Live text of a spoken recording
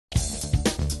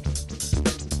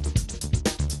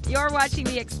You're watching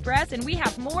The Express, and we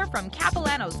have more from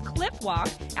Capilano's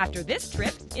Cliffwalk after this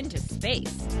trip into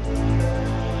space.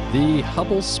 The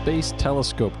Hubble Space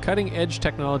Telescope, cutting-edge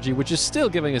technology, which is still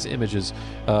giving us images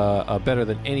better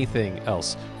than anything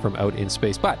else from out in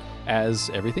space. But as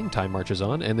everything, time marches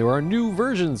on, and there are new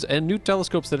versions and new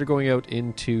telescopes that are going out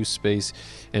into space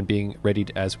and being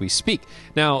readied as we speak.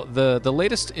 Now, the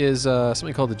latest is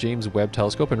something called the James Webb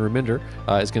Telescope, and Raminder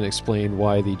is going to explain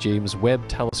why the James Webb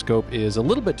Telescope is a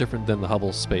little bit different than the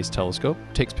Hubble Space Telescope.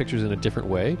 It takes pictures in a different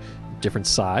way, different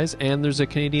size, and there's a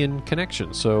Canadian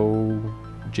connection. So,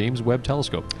 James Webb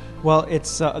Telescope. Well,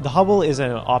 it's the Hubble is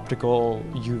an optical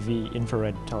UV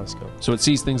infrared telescope. So it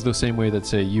sees things the same way that,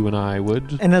 say, you and I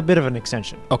would? And a bit of an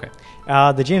extension. Okay.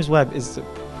 The James Webb is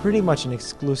pretty much an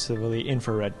exclusively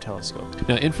infrared telescope.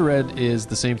 Now, infrared is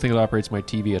the same thing that operates my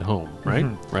TV at home, right?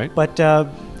 Mm-hmm. Right? But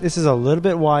this is a little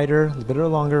bit wider, a little bit of a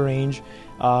longer range.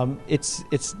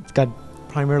 It's got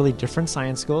primarily different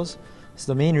science goals.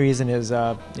 So the main reason is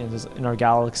in our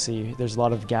galaxy, there's a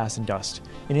lot of gas and dust.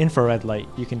 In infrared light,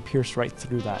 you can pierce right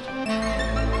through that.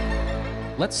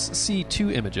 Let's see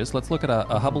two images. Let's look at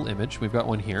a Hubble image. We've got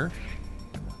one here.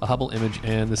 A Hubble image,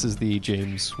 and this is the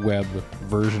James Webb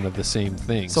version of the same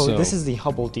thing. So this is the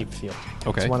Hubble Deep Field.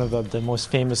 Okay. It's one of the most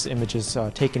famous images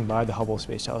taken by the Hubble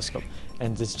Space Telescope.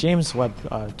 And this James Webb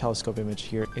telescope image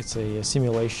here, it's a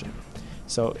simulation.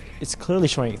 So it's clearly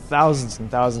showing thousands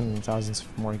and thousands and thousands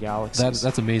more galaxies.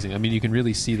 That's amazing. I mean, you can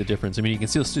really see the difference. I mean, you can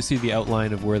still see the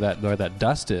outline of where that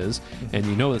dust is, and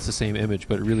you know it's the same image,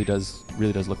 but it really does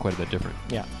look quite a bit different.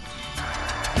 Yeah.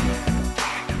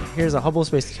 Here's a Hubble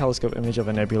Space Telescope image of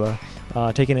a nebula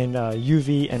taken in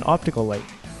UV and optical light.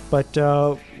 But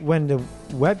when the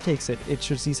Webb takes it, it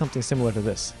should see something similar to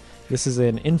this. This is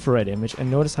an infrared image, and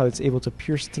notice how it's able to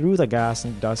pierce through the gas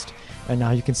and dust, and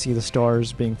now you can see the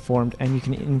stars being formed, and you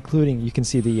can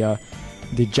see the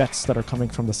jets that are coming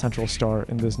from the central star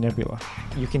in this nebula.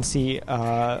 You can see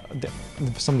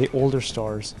some of the older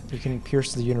stars. You can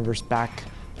pierce the universe back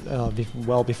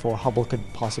well before Hubble could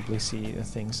possibly see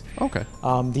things. Okay.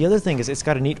 The other thing is it's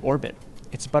got a neat orbit.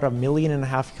 It's about 1.5 million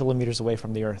kilometers away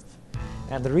from the Earth,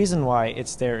 and the reason why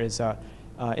it's there is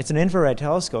it's an infrared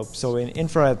telescope, so in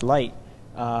infrared light,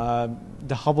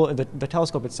 the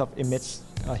telescope itself emits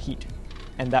heat,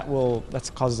 and that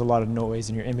causes a lot of noise,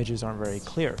 and your images aren't very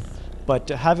clear. But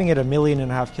having it 1.5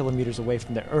 million kilometers away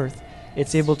from the Earth,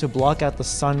 it's able to block out the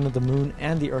sun, the moon,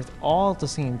 and the Earth all at the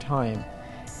same time.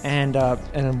 And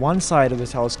on one side of the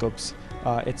telescopes,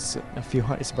 it's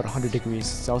about 100 degrees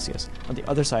Celsius. On the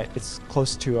other side, it's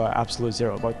close to absolute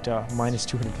zero, about minus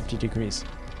 250 degrees.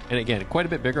 And again, quite a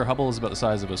bit bigger. Hubble is about the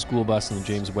size of a school bus, and the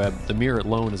James Webb, the mirror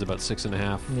alone is about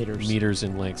 6.5 meters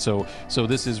in length. So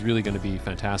this is really going to be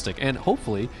fantastic, and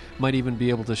hopefully might even be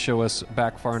able to show us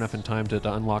back far enough in time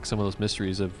to unlock some of those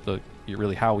mysteries of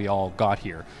really how we all got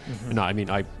here. Mm-hmm. No, I mean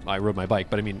I rode my bike,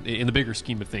 but I mean in the bigger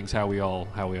scheme of things, how we all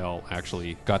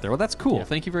actually got there. Well, that's cool. Yeah.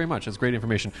 Thank you very much. That's great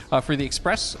information. For the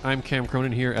Express, I'm Cam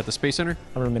Cronin here at the Space Center.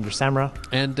 I'm Raminder Samra,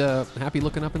 and happy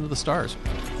looking up into the stars.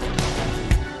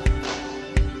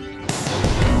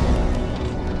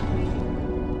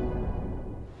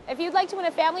 If you'd like to win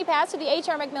a family pass to the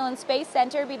HR MacMIllan Space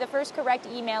Centre, be the first correct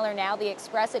emailer now,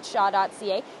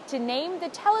 theexpress@shaw.ca, to name the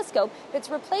telescope that's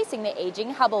replacing the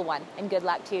aging Hubble one. And good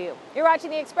luck to you. You're watching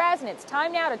The Express, and it's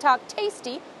time now to talk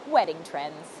tasty wedding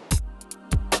trends.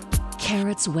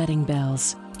 Carrots Wedding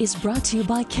Bells is brought to you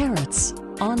by Carrots,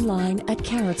 online at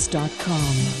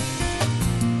carrots.com.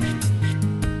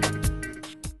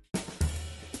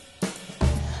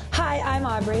 I'm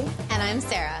Aubrey. And I'm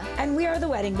Sarah. And we are the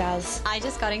Wedding Bells. I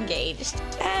just got engaged.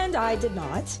 And I did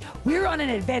not. We're on an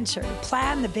adventure to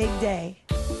plan the big day.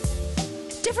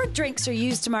 Different drinks are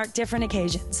used to mark different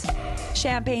occasions.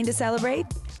 Champagne to celebrate,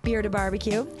 beer to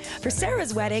barbecue. For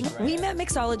Sarah's wedding, we met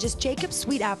mixologist Jacob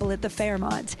Sweetapple at the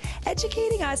Fairmont,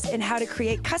 educating us in how to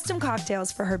create custom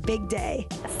cocktails for her big day.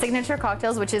 Signature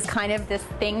cocktails, which is kind of this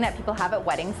thing that people have at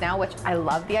weddings now, which I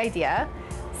love the idea.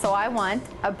 So I want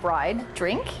a bride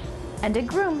drink and a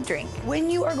groom drink. When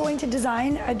you are going to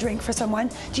design a drink for someone,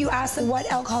 do you ask them what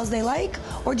alcohols they like,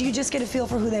 or do you just get a feel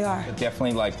for who they are?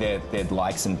 Definitely like their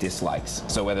likes and dislikes.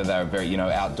 So whether they're very,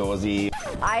 outdoorsy.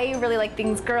 I really like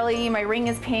things girly. My ring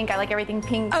is pink. I like everything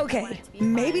pink. Okay,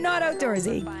 maybe not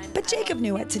outdoorsy, but Jacob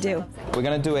knew what to do. We're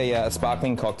going to do a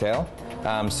sparkling cocktail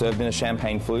served in a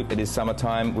champagne flute. It is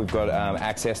summertime. We've got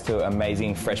access to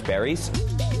amazing fresh berries.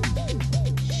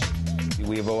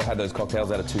 We've all had those cocktails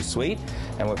that are too sweet,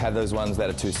 and we've had those ones that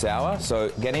are too sour. So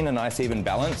getting a nice even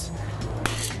balance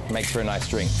makes for a nice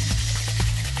drink.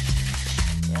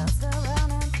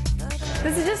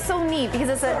 This is just so neat because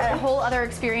it's a whole other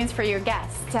experience for your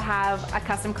guests to have a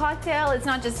custom cocktail. It's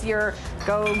not just your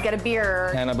go get a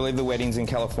beer. And I believe the wedding's in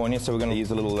California, so we're going to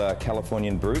use a little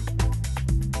Californian brut.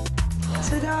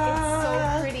 Ta-da!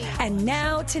 So pretty. And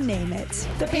now to name it.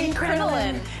 The pink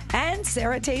crinoline. And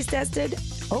Sarah taste tested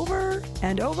over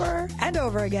and over and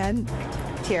over again.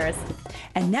 Cheers.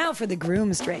 And now for the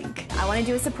groom's drink. I want to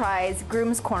do a surprise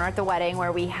groom's corner at the wedding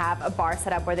where we have a bar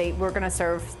set up where we're going to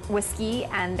serve whiskey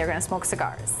and they're going to smoke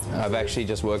cigars. I've actually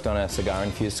just worked on a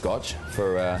cigar-infused scotch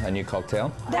for a new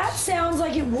cocktail. That sounds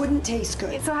like it wouldn't taste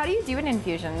good. So how do you do an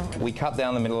infusion? We cut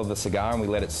down the middle of the cigar and we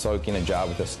let it soak in a jar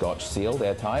with the scotch sealed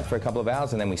airtight for a couple of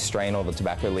hours, and then we strain all the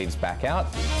tobacco leaves back out.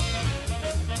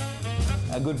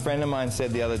 A good friend of mine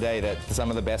said the other day that some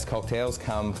of the best cocktails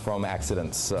come from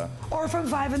accidents. So. Or from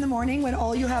 5 in the morning when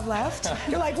all you have left.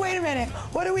 You're like, wait a minute,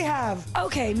 what do we have?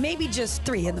 Okay, maybe just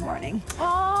 3 in the morning.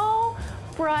 Oh,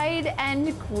 bride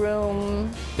and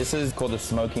groom. This is called the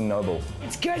Smoking Noble.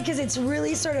 It's good because it's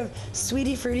really sort of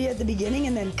sweety fruity at the beginning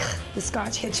and then the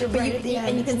scotch hits you right at the end.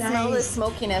 And you can It's smell the nice.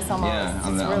 smokiness almost. Yeah,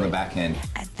 on the back end.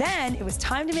 And then it was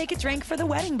time to make a drink for the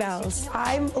wedding bells.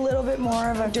 I'm a little bit more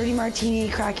of a dirty martini,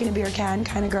 cracking a beer can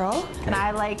kind of girl. And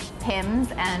I like Pimm's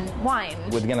and wine.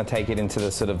 We're going to take it into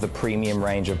the sort of the premium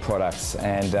range of products,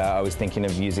 and I was thinking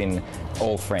of using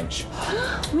all French.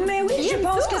 Mais oui, je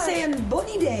pense que c'est une bonne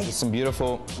idée. Some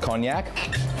beautiful cognac.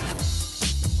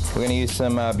 We're going to use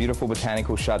some beautiful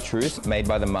botanical chartreuse made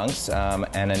by the monks, and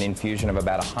an infusion of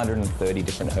about 130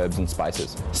 different herbs and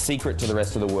spices. Secret to the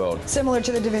rest of the world. Similar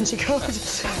to the Da Vinci Code.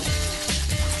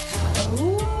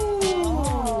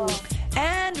 Ooh.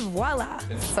 And voila.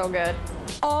 So good.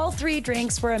 All 3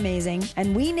 drinks were amazing,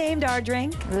 and we named our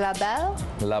drink La Belle.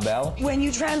 La Belle. When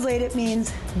you translate it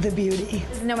means the beauty.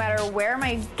 No matter where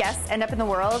my guests end up in the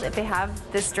world, if they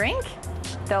have this drink,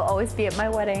 they'll always be at my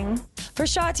wedding. For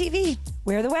Shaw TV,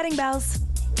 we're the Wedding Bells.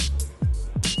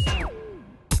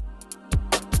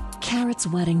 Carrots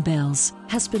Wedding Bells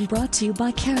has been brought to you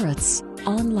by Carrots,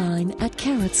 online at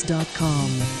carrots.com.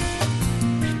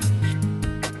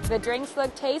 The drinks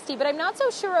look tasty, but I'm not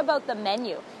so sure about the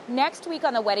menu. Next week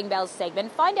on the Wedding Bells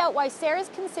segment, find out why Sarah's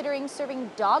considering serving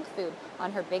dog food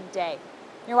on her big day.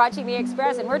 You're watching The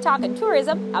Express, and we're talking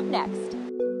tourism up next.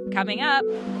 Coming up,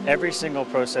 Every single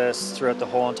process throughout the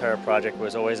whole entire project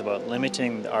was always about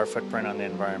limiting our footprint on the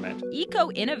environment.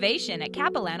 eco-innovation at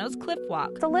Capilano's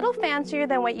Cliffwalk. It's a little fancier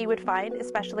than what you would find,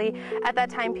 especially at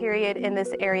that time period in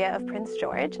this area of Prince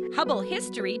George. Hubble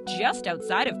history just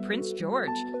outside of Prince George.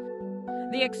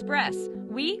 The Express,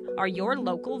 we are your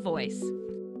local voice.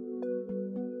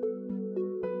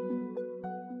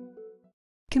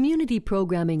 Community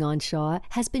programming on Shaw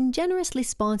has been generously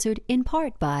sponsored in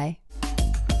part by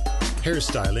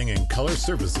Hairstyling and color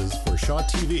services for Shaw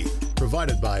TV,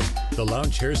 provided by The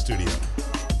Lounge Hair Studio,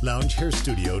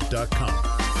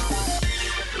 loungehairstudio.com.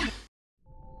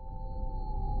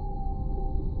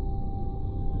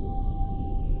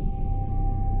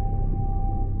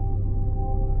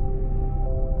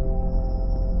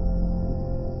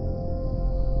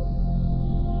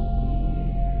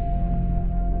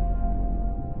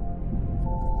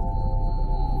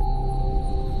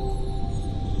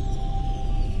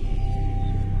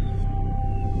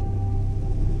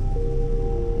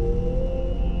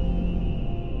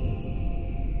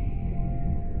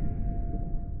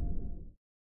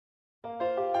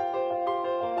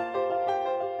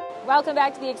 Welcome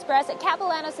back to The Express at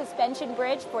Capilano Suspension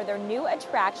Bridge for their new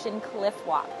attraction,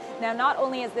 Cliffwalk. Now, not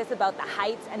only is this about the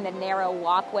heights and the narrow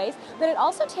walkways, but it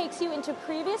also takes you into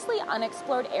previously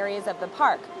unexplored areas of the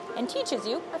park and teaches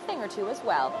you a thing or two as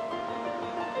well.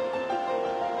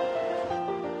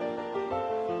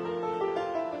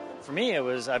 For me,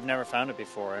 I've never found it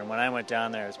before, and when I went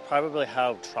down there, it's probably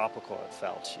how tropical it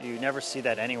felt. You never see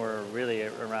that anywhere really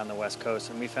around the West Coast,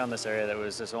 and we found this area that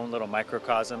was its own little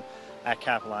microcosm at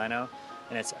Capilano,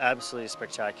 and it's absolutely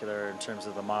spectacular in terms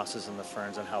of the mosses and the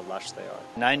ferns and how lush they are.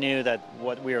 And I knew that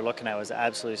what we were looking at was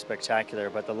absolutely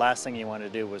spectacular, but the last thing you want to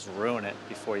do was ruin it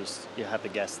before you have the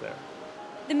guests there.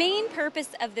 The main purpose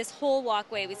of this whole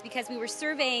walkway was because we were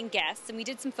surveying guests and we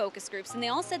did some focus groups, and they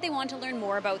all said they wanted to learn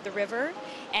more about the river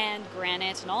and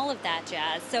granite and all of that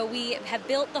jazz. So we have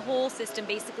built the whole system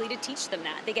basically to teach them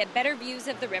that. They get better views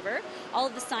of the river. All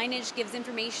of the signage gives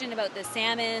information about the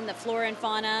salmon, the flora and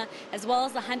fauna, as well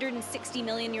as the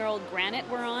 160-million-year-old granite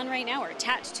we're on right now, or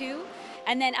attached to.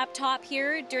 And then up top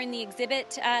here, during the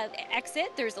exhibit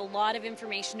exit, there's a lot of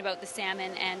information about the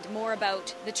salmon and more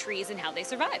about the trees and how they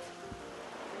survive.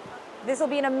 This will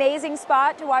be an amazing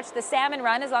spot to watch the salmon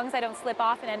run, as long as I don't slip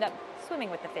off and end up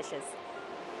swimming with the fishes.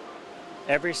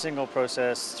 Every single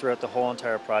process throughout the whole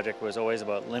entire project was always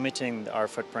about limiting our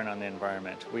footprint on the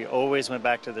environment. We always went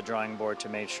back to the drawing board to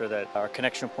make sure that our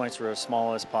connection points were as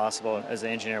small as possible as the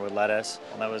engineer would let us,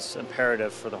 and that was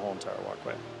imperative for the whole entire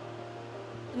walkway.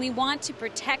 We want to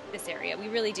protect this area, we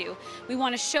really do. We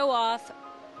want to show off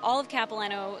all of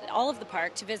Capilano, all of the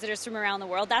park to visitors from around the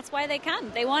world. That's why they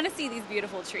come. They want to see these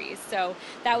beautiful trees. So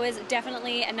that was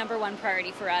definitely a #1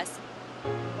 priority for us.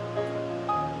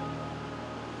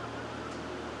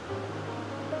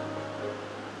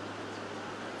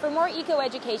 For more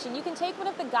eco-education, you can take one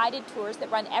of the guided tours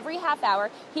that run every half hour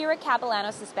here at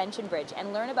Capilano Suspension Bridge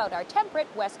and learn about our temperate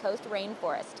West Coast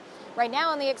rainforest. Right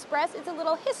now on the Express, it's a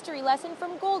little history lesson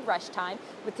from Gold Rush time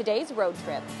with today's road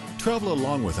trip. Travel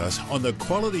along with us on the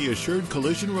Quality Assured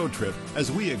Collision Road Trip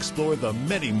as we explore the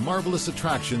many marvelous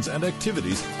attractions and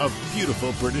activities of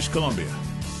beautiful British Columbia.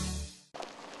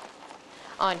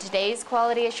 On today's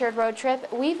Quality Assured Road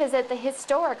Trip, we visit the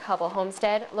historic Hubble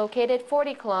Homestead located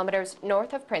 40 kilometers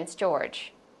north of Prince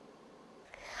George.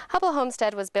 Hubble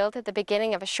Homestead was built at the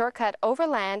beginning of a shortcut over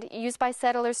land used by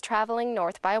settlers traveling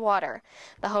north by water.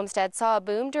 The homestead saw a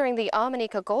boom during the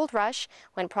Omineca Gold Rush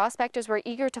when prospectors were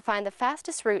eager to find the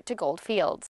fastest route to gold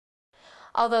fields.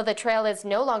 Although the trail is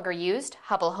no longer used,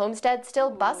 Hubble Homestead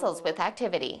still bustles with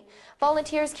activity.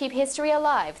 Volunteers keep history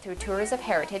alive through tours of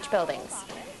heritage buildings.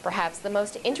 Perhaps the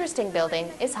most interesting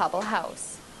building is Hubble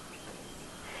House.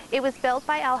 It was built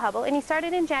by Al Hubble, and he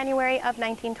started in January of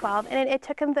 1912, and it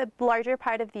took him the larger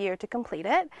part of the year to complete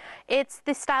it. It's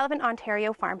the style of an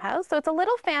Ontario farmhouse, so it's a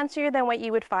little fancier than what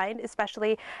you would find,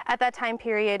 especially at that time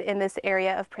period in this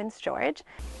area of Prince George.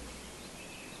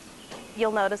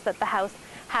 You'll notice that the house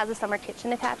has a summer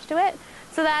kitchen attached to it.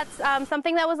 So that's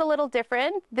something that was a little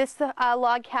different. This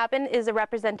log cabin is a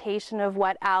representation of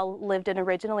what Al lived in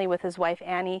originally with his wife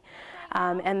Annie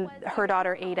and her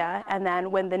daughter Ada. And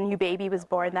then when the new baby was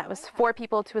born, that was 4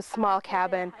 people to a small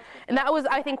cabin. And that was,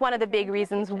 I think, one of the big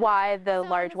reasons why the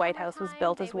large White House was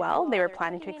built as well. They were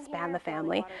planning to expand the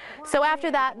family. So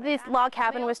after that, this log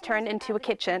cabin was turned into a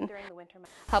kitchen.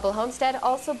 Hubble Homestead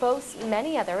also boasts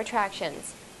many other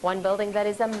attractions. One building that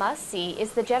is a must-see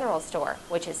is the general store,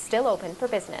 which is still open for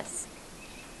business.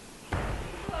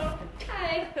 Hello.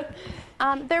 Hi.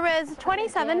 There was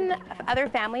 27 other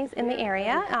families in the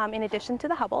area, in addition to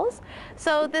the Hubbles.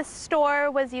 So this store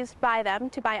was used by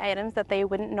them to buy items that they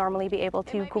wouldn't normally be able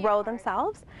to grow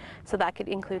themselves. So that could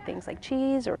include things like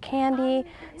cheese or candy,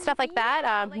 stuff like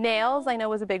that. Nails, I know,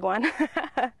 was a big one.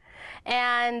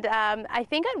 And I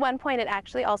think at one point it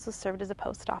actually also served as a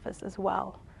post office as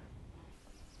well.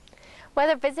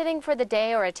 Whether visiting for the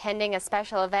day or attending a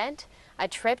special event, a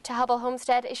trip to Hubble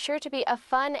Homestead is sure to be a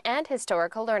fun and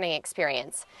historical learning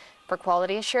experience. For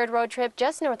Quality Assured Road Trip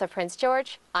just north of Prince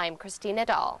George, I'm Christina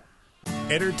Dahl.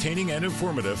 Entertaining and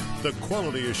informative, the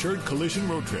Quality Assured Collision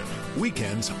Road Trip.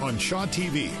 Weekends on Shaw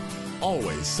TV.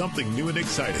 Always something new and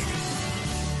exciting.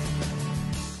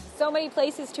 So many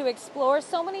places to explore,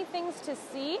 so many things to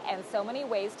see, and so many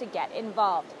ways to get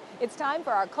involved. It's time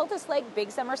for our Cultus Lake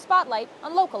Big Summer Spotlight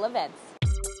on local events.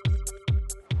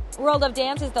 World of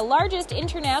Dance is the largest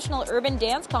international urban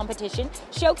dance competition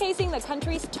showcasing the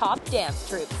country's top dance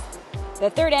troupes.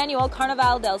 The 3rd annual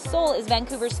Carnaval del Sol is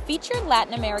Vancouver's featured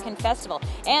Latin American festival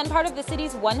and part of the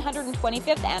city's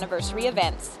 125th anniversary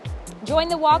events. Join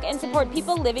the walk and support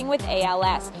people living with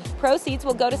ALS. Proceeds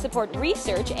will go to support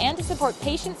research and to support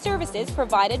patient services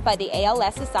provided by the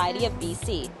ALS Society of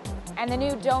BC. And the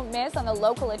new don't miss on the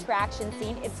local attraction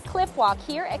scene, it's Cliffwalk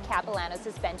here at Capilano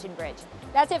Suspension Bridge.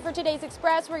 That's it for today's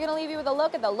Express. We're going to leave you with a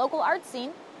look at the local art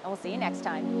scene, and we'll see you next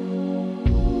time.